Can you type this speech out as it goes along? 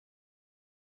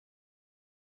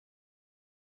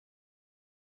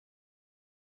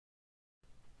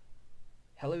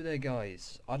Hello there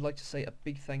guys, I'd like to say a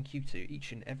big thank you to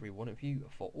each and every one of you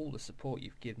for all the support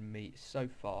you've given me so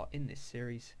far in this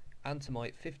series, and to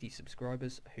my 50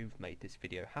 subscribers who've made this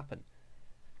video happen.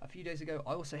 A few days ago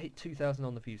I also hit 2,000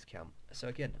 on the views count, so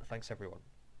again, thanks everyone.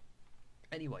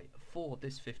 Anyway, for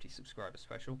this 50 subscriber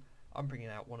special, I'm bringing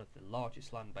out one of the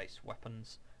largest land-based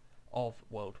weapons of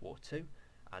World War II,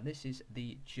 and this is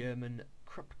the German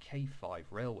Krupp K5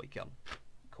 railway gun,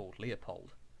 called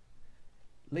Leopold.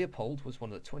 Leopold was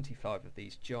one of the 25 of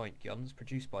these giant guns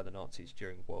produced by the Nazis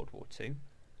during World War II.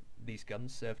 These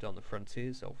guns served on the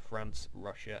frontiers of France,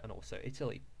 Russia and also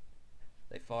Italy.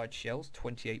 They fired shells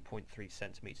 28.3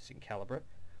 centimeters in calibre,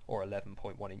 or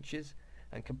 11.1 inches,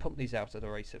 and can pump these out at a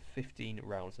rate of 15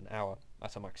 rounds an hour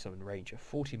at a maximum range of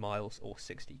 40 miles or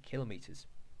 60 kilometres.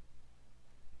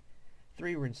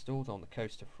 3 were installed on the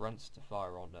coast of France to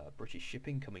fire on British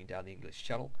shipping coming down the English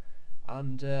Channel,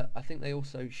 and I think they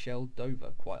also shelled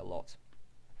Dover quite a lot.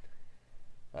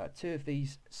 2 of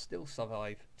these still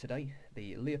survive today.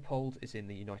 The Leopold is in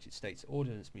the United States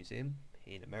Ordnance Museum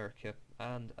in America,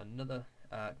 and another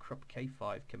Krupp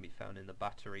K5 can be found in the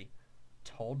Battery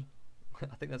Todd,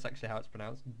 I think that's actually how it's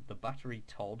pronounced, the Battery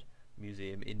Todd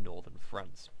Museum in northern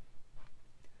France.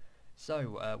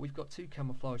 So we've got 2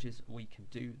 camouflages we can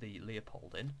do the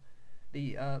Leopold in.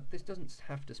 This doesn't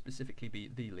have to specifically be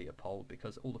the Leopold,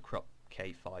 because all the Krupp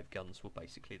K5 guns were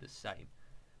basically the same.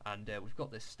 And we've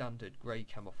got this standard grey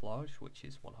camouflage, which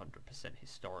is 100%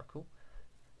 historical.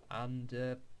 And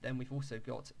then we've also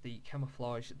got the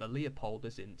camouflage the Leopold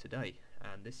is in today,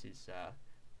 and this is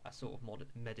a sort of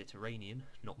Mediterranean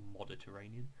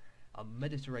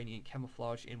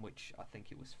camouflage in which I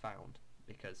think it was found,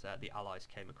 because the Allies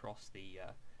came across the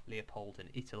Leopold in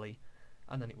Italy,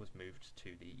 and then it was moved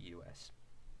to the US.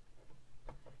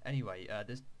 Anyway,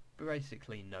 there's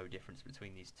basically no difference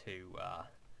between these 2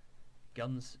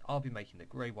 guns. I'll be making the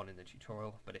grey one in the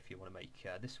tutorial, but if you want to make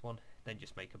this one, then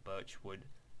just make a birchwood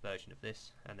version of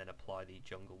this and then apply the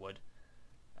junglewood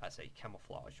as a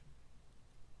camouflage.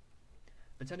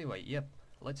 But anyway, yep,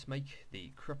 let's make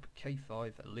the Krupp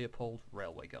K5 Leopold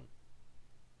railway gun.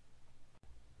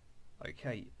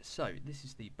 Okay, so this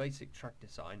is the basic track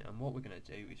design, and what we're going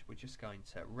to do is we're just going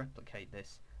to replicate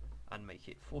this and make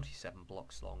it 47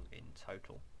 blocks long in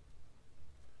total.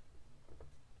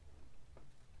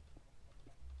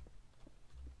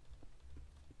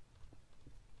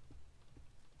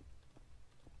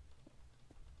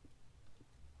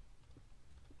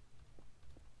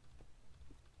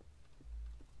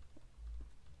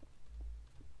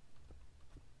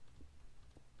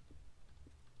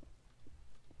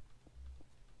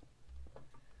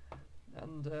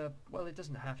 And well, it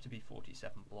doesn't have to be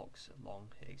 47 blocks long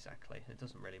exactly. It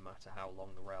doesn't really matter how long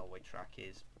the railway track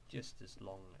is, just as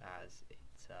long as it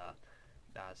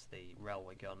as the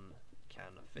railway gun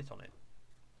can fit on it.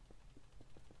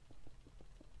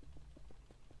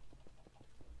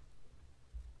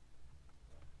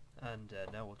 And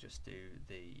now we'll just do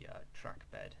the track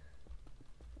bed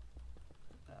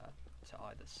to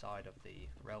either side of the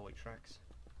railway tracks.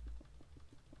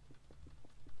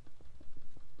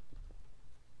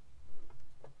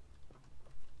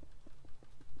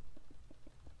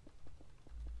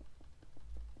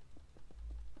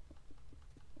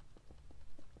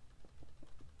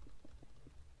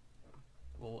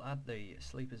 We'll add the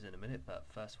sleepers in a minute, but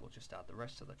first we'll just add the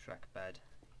rest of the track bed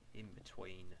in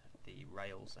between the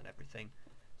rails and everything.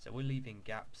 So we're leaving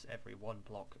gaps every 1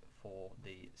 block for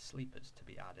the sleepers to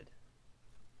be added.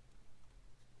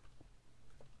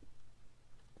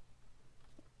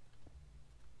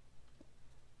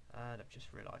 And I've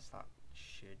just realised that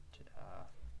should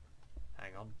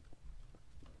hang on.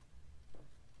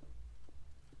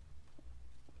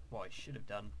 What I should have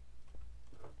done,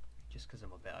 just because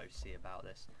I'm a bit OC about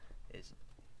this, is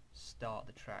start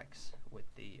the tracks with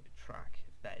the track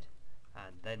bed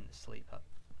and then the sleeper,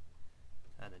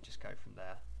 and then just go from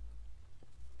there.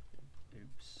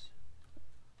 Oops.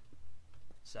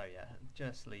 So yeah,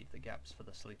 just leave the gaps for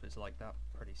the sleepers like that,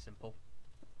 pretty simple.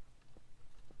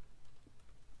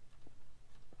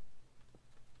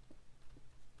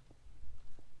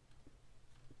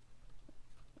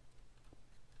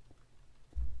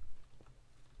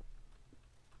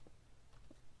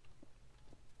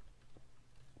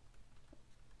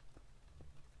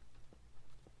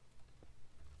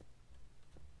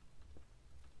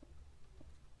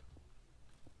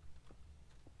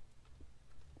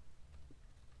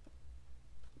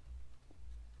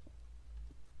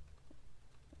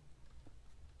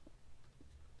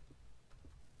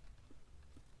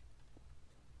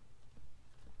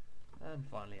 And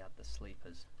finally add the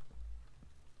sleepers.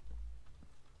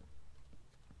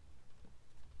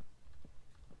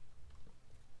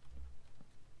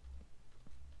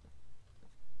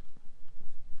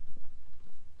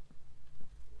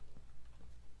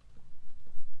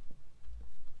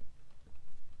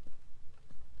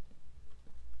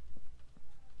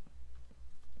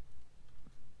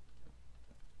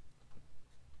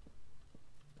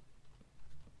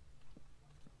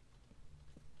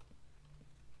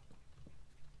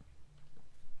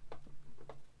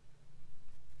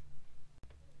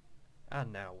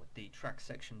 And now with the track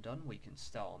section done, we can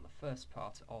start on the first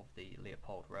part of the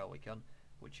Leopold railway gun,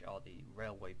 which are the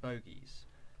railway bogies.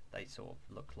 They sort of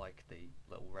look like the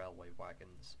little railway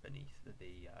wagons beneath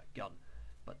the gun,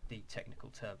 but the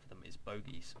technical term for them is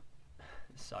bogies.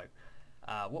 So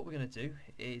what we're going to do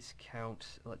is count,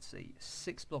 let's see,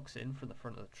 6 blocks in from the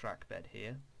front of the track bed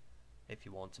here, if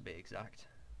you want to be exact.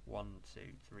 1, 2,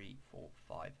 3, 4,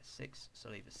 5, 6. So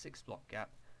leave a 6 block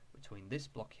gap between this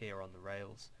block here on the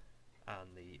rails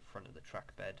and the front of the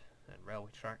track bed and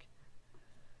railway track.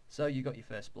 So you got your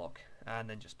first block, and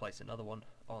then just place another one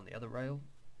on the other rail,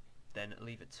 then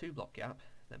leave a 2 block gap,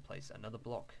 then place another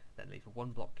block, then leave a 1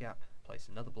 block gap, place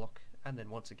another block, and then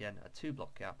once again a 2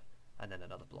 block gap, and then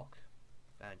another block,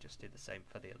 and just do the same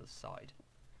for the other side.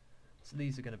 So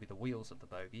these are going to be the wheels of the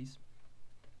bogies.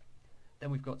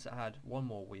 Then we've got to add one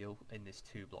more wheel in this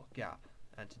 2 block gap,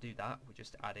 and to do that we're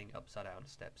just adding upside down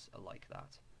steps like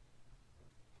that,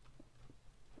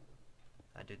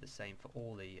 and do the same for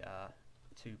all the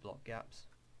 2 block gaps.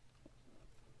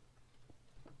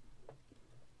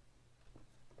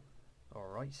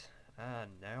 Alright, and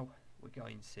now we're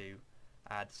going to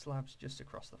add slabs just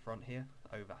across the front here,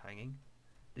 overhanging.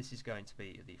 This is going to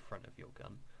be the front of your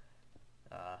gun,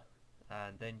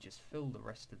 and then just fill the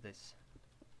rest of this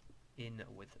in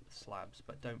with slabs,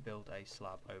 but don't build a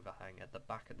slab overhang at the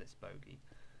back of this bogie.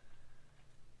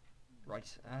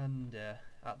 Right, and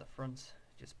at the front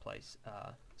just place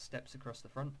steps across the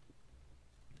front,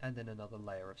 and then another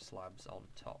layer of slabs on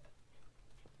top.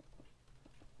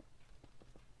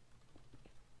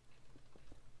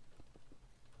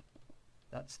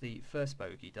 That's the first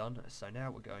bogie done, so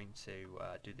now we're going to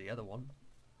do the other one.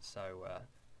 So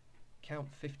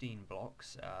count 15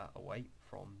 blocks away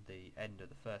from the end of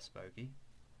the first bogie.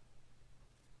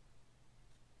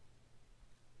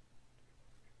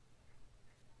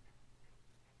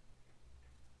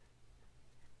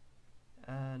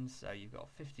 And so you've got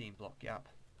a 15 block gap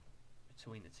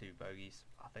between the 2 bogies.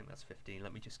 I think that's 15.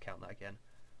 Let me just count that again.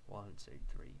 1, 2,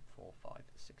 3, 4, 5,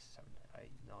 6, 7, 8,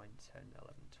 9, 10,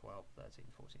 11, 12, 13,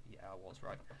 14. Yeah, I was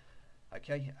right.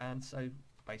 Okay, and so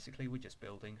basically we're just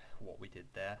building what we did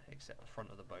there, except the front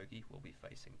of the bogie will be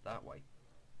facing that way.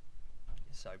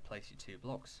 So place your 2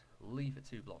 blocks, leave a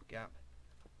 2 block gap,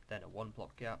 then a 1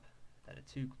 block gap, then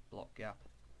a 2 block gap,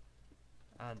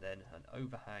 and then an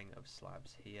overhang of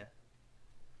slabs here,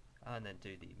 and then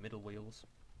do the middle wheels.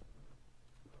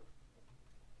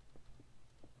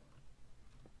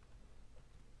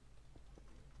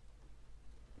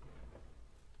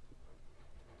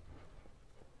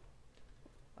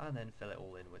 And then fill it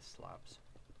all in with slabs.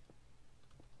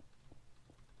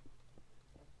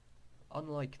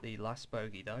 Unlike the last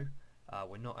bogie though,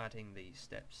 we're not adding the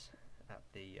steps at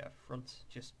the front,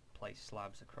 just place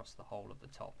slabs across the whole of the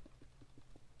top.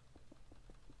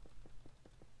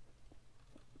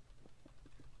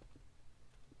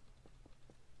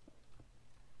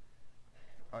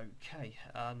 Okay,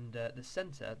 and the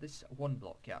centre, this 1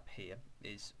 block gap here,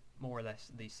 is more or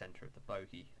less the centre of the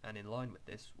bogie, and in line with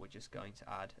this we're just going to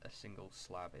add a single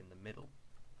slab in the middle.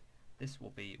 This will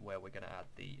be where we're going to add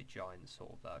the giant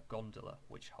sort of gondola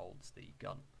which holds the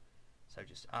gun. So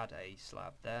just add a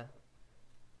slab there,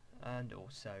 and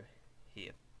also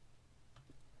here.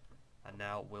 And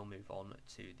now we'll move on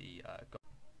to the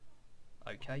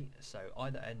okay, so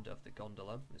either end of the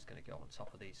gondola is going to go on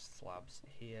top of these slabs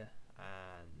here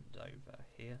and over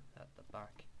here at the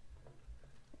back.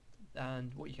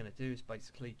 And what you're going to do is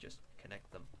basically just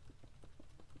connect them.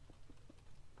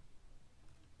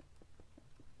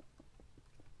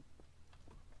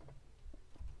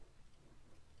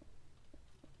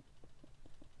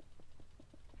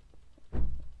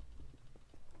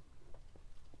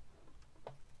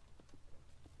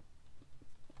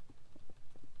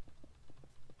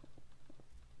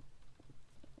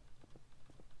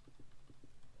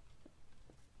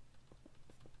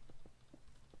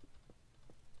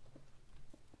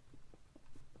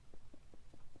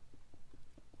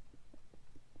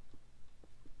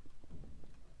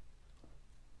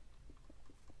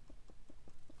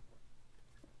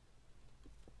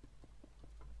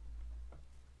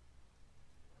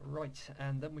 Right,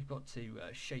 and then we've got to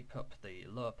shape up the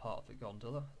lower part of the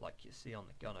gondola, like you see on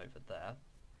the gun over there.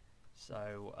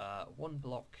 So 1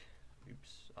 block,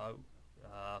 oops,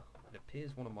 it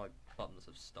appears one of my buttons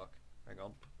have stuck, hang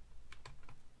on.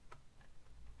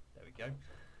 There we go.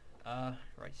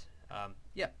 Right,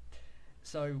 yeah,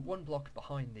 so 1 block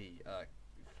behind the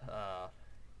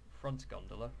front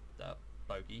gondola, the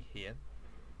bogie here,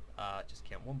 just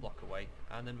count 1 block away,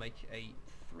 and then make a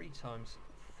 3 times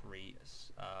 3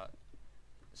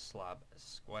 slab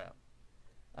square.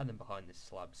 and then behind this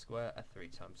slab square a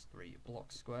 3x3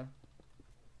 block square,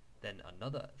 then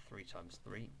another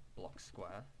 3x3 block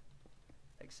square,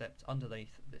 except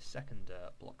underneath the second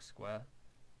block square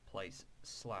place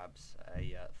slabs,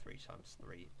 a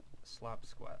 3x3 slab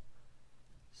square,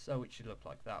 so it should look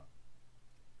like that,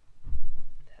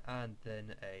 and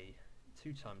then a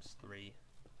 2x3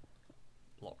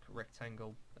 block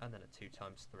rectangle, and then a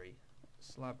 2x3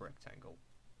 slab rectangle,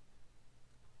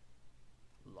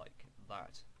 like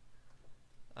that.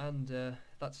 And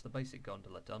that's the basic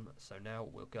gondola done, so now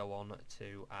we'll go on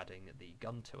to adding the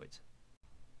gun to it.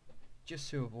 Just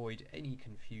to avoid any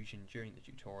confusion during the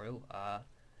tutorial,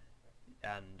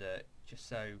 and just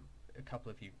so a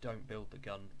couple of you don't build the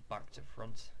gun back to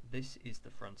front, this is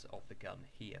the front of the gun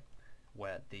here,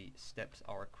 where the steps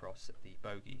are across the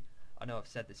bogey. I know I've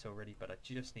said this already, but I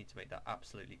just need to make that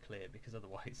absolutely clear, because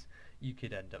otherwise you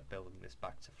could end up building this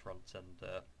back to front,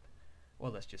 and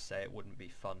well, let's just say it wouldn't be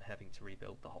fun having to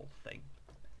rebuild the whole thing.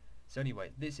 So anyway,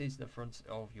 this is the front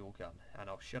of your gun, and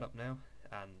I'll shut up now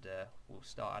and we'll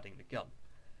start adding the gun.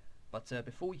 But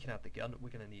before we can add the gun, we're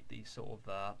going to need these sort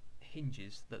of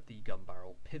hinges that the gun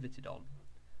barrel pivoted on.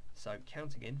 So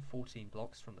counting in 14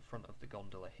 blocks from the front of the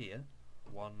gondola here,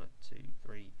 1, 2,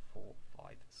 3, 4,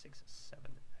 5, 6, 7,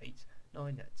 8,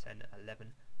 9, 10,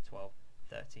 11, 12,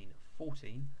 13,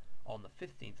 14. On the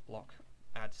 15th block,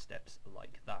 add steps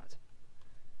like that,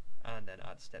 and then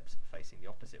add steps facing the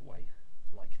opposite way,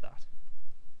 like that.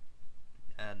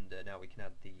 And now we can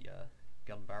add the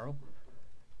gun barrel.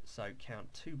 So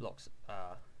count 2 blocks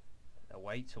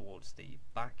away towards the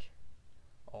back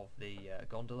of the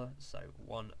gondola, so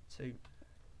 1, 2,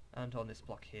 and on this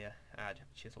block here add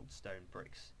chiseled stone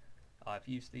bricks. I've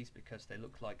used these because they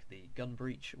look like the gun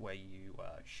breech where you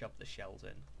shove the shells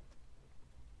in.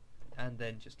 And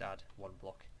then just add 1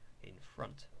 block in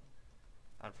front.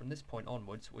 And from this point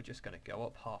onwards we're just going to go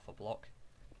up half a block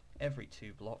every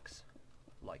 2 blocks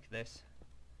like this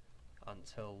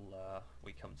until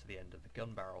we come to the end of the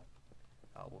gun barrel.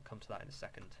 We'll come to that in a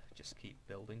second, just keep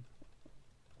building.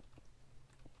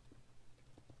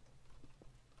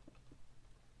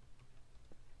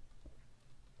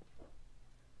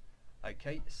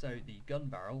 Okay, so the gun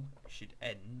barrel should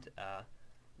end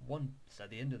so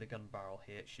the end of the gun barrel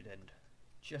here should end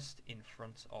just in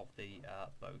front of the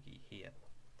bogey here,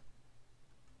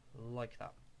 like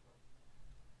that.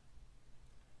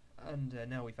 And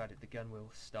now we've added the gun,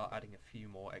 we'll start adding a few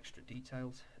more extra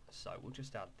details. So we'll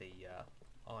just add the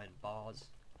iron bars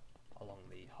along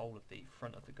the whole of the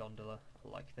front of the gondola,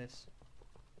 like this.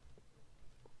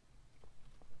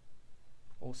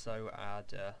 Also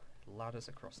add ladders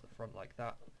across the front like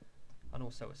that, and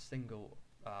also a single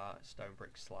stone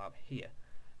brick slab here.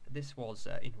 This was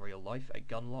in real life a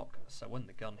gun lock, so when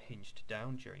the gun hinged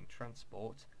down during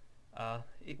transport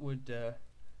it would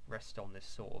rest on this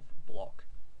sort of block.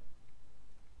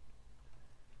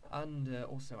 And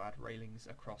also add railings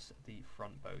across the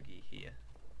front bogey here.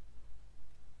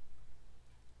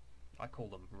 I call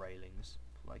them railings,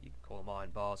 like you can call them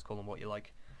iron bars, call them what you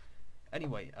like.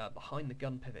 Anyway, behind the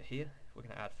gun pivot here we're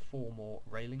going to add 4 more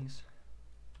railings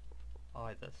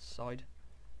either side,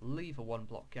 leave a 1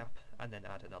 block gap, and then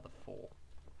add another 4.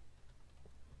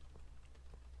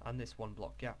 And this 1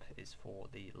 block gap is for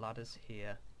the ladders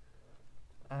here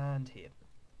and here.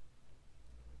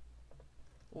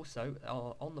 Also,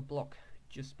 on the block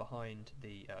just behind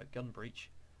the gun breech,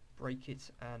 break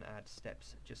it and add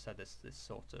steps, just so there's this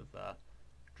sort of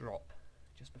drop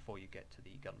just before you get to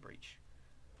the gun breech.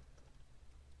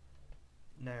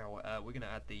 Now we're going to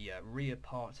add the rear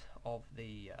part of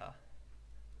the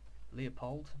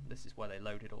Leopold. This is where they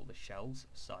loaded all the shells,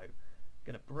 so I'm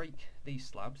going to break these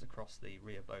slabs across the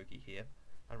rear bogey here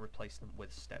and replace them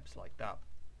with steps like that,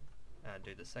 and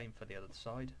do the same for the other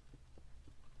side,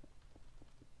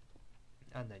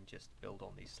 and then just build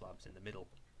on these slabs in the middle,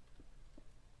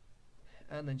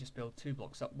 and then just build 2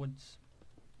 blocks upwards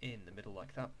in the middle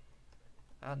like that,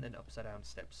 and then upside down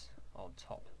steps on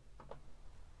top.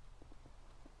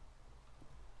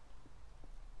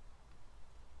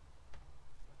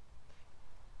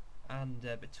 And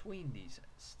between these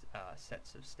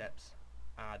sets of steps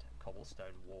add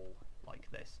cobblestone wall like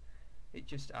this. It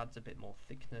just adds a bit more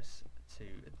thickness to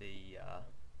the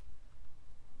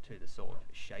sort of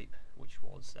shape, which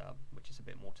is a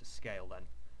bit more to scale then.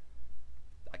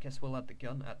 I guess we'll add the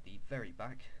gun at the very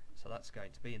back, so that's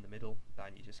going to be in the middle,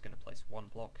 and you're just going to place 1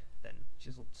 block, then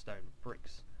chiseled stone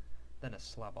bricks, then a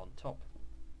slab on top,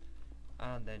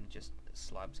 and then just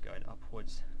slabs going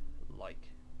upwards like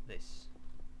this.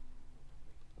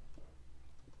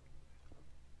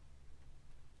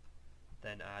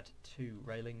 Then add 2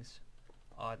 railings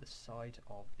either side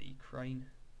of the crane,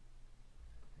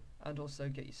 And also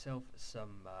get yourself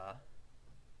some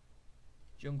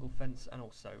jungle fence and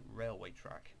also railway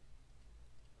track.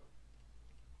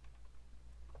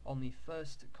 On the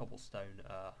first cobblestone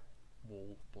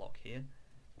wall block here,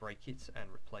 break it and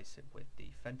replace it with the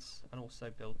fence, and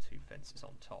also build 2 fences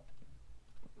on top.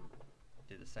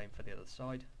 Do the same for the other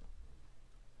side,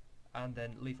 and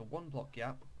then leave a 1 block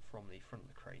gap from the front of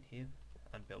the crane here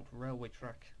and build railway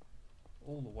track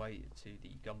all the way to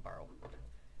the gun barrel.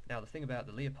 Now the thing about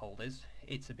the Leopold is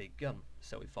it's a big gun,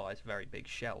 so it fires very big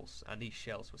shells, and these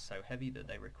shells were so heavy that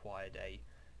they required a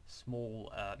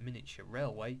small miniature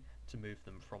railway to move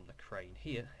them from the crane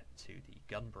here to the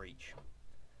gun breech.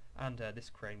 And this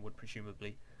crane would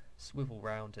presumably swivel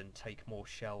round and take more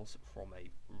shells from a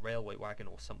railway wagon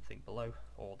or something below,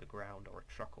 or the ground, or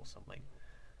a truck or something.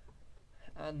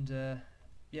 And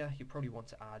yeah, you probably want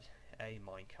to add a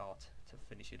minecart to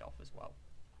finish it off as well.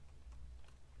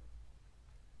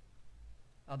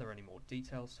 Are there any more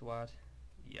details to add?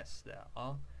 Yes, there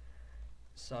are.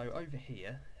 So over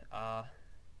here,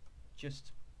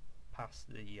 just past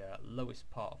the lowest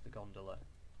part of the gondola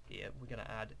here, we're going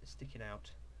to add sticking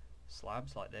out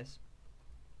slabs like this,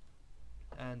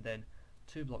 and then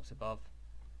 2 blocks above,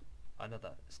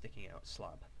 another sticking out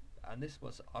slab. And this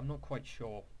was, I'm not quite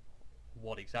sure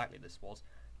what exactly this was,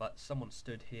 but someone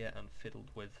stood here and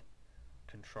fiddled with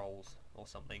controls or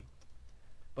something.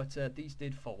 But these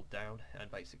did fold down and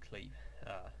basically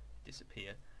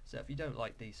disappear. So if you don't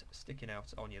like these sticking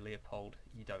out on your Leopold,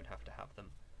 you don't have to have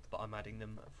them, but I'm adding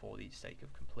them for the sake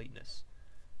of completeness.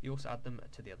 You also add them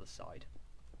to the other side.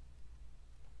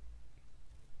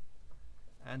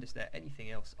 And is there anything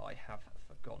else I have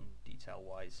forgotten detail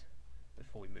wise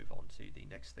before we move on to the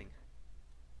next thing?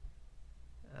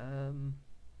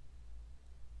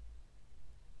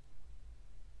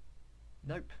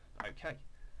 Nope. Okay.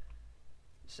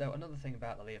 So another thing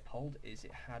about the Leopold is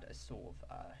it had a sort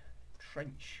of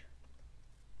trench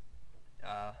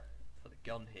for the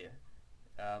gun here.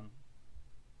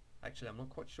 Actually, I'm not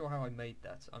quite sure how I made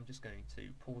that. I'm just going to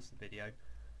pause the video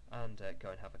and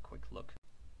go and have a quick look.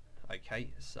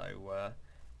 Okay, so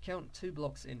count 2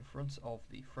 blocks in front of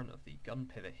the gun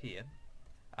pivot here,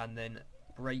 and then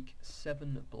break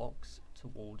 7 blocks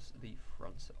towards the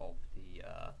front of the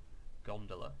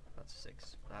gondola. That's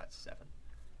 6, that's 7.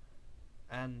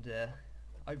 And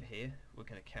over here we're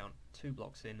going to count 2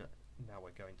 blocks in, now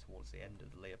we're going towards the end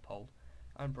of the Leopold,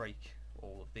 and break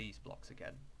all of these blocks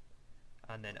again,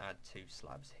 and then add 2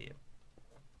 slabs here.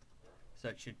 So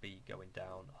it should be going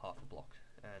down half a block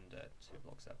and 2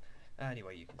 blocks up.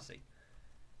 Anyway, you can see.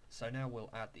 So now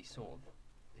we'll add the sort of,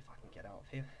 if I can get out of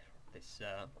here, this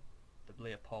the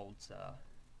Leopold's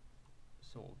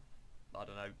sort of, I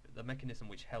don't know, the mechanism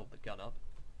which held the gun up.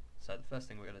 So the first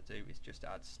thing we're going to do is just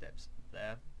add steps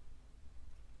there,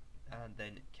 and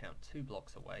then count 2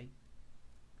 blocks away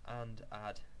and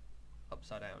add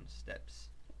upside down steps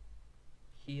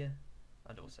here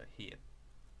and also here,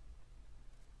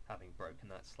 having broken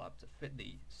that slab to fit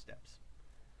the steps.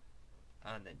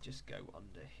 And then just go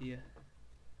under here,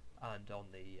 and on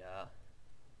the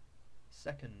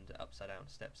second upside down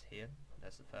steps here,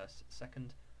 there's the first,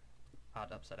 second,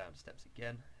 add upside down steps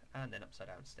again, and then upside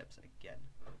down steps again.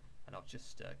 And I'll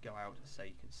just go out so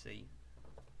you can see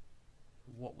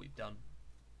what we've done.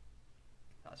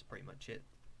 That's pretty much it.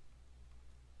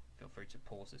 Feel free to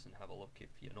pause this and have a look if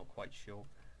you're not quite sure.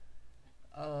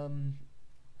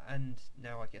 And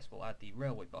now I guess we'll add the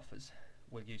railway buffers.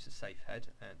 We'll use a safe head,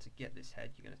 and to get this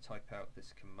head you're going to type out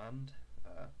this command,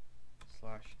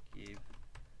 /give,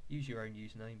 use your own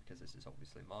username because this is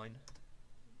obviously mine,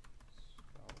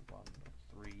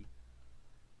 13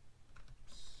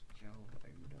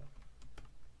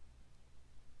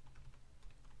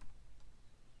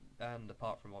 and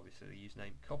apart from obviously the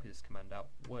username, copy this command out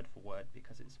word for word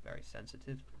because it's very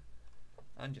sensitive,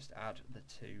 and just add the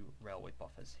 2 railway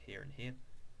buffers here and here.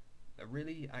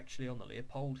 Really, actually on the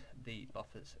Leopold, the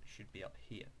buffers should be up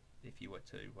here if you were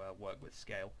to work with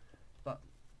scale, but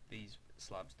these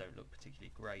slabs don't look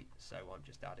particularly great, so I'm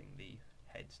just adding the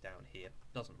heads down here.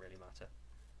 Doesn't really matter.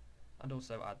 And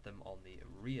also add them on the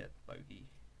rear bogie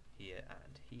here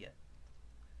and here.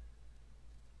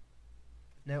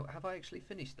 Now, have I actually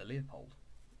finished the Leopold?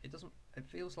 It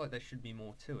feels like there should be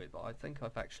more to it, but I think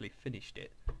I've actually finished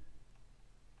it.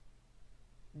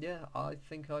 Yeah, I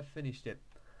think I've finished it.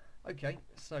 Okay,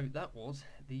 so that was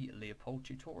the Leopold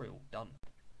tutorial done.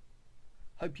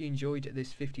 Hope you enjoyed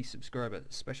this 50 subscriber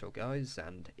special, guys,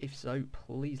 and if so,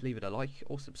 please leave it a like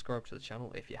or subscribe to the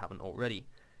channel if you haven't already,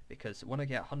 because when I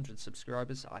get 100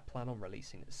 subscribers I plan on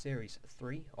releasing Series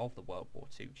 3 of the World War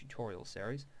II tutorial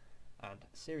series, and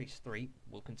Series 3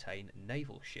 will contain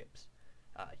naval ships.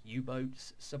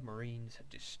 U-boats, submarines,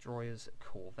 destroyers,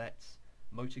 corvettes,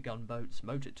 motor gunboats,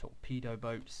 motor torpedo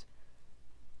boats.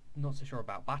 Not so sure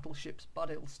about battleships, but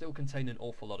it'll still contain an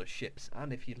awful lot of ships,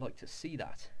 and if you'd like to see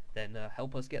that, then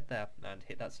help us get there and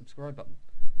hit that subscribe button.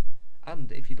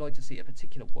 And if you'd like to see a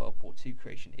particular World War II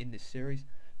creation in this series,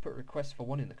 put a request for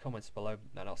one in the comments below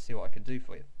and I'll see what I can do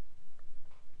for you.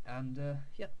 And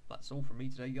yeah, that's all from me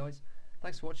today, guys.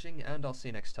 Thanks for watching, and I'll see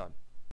you next time.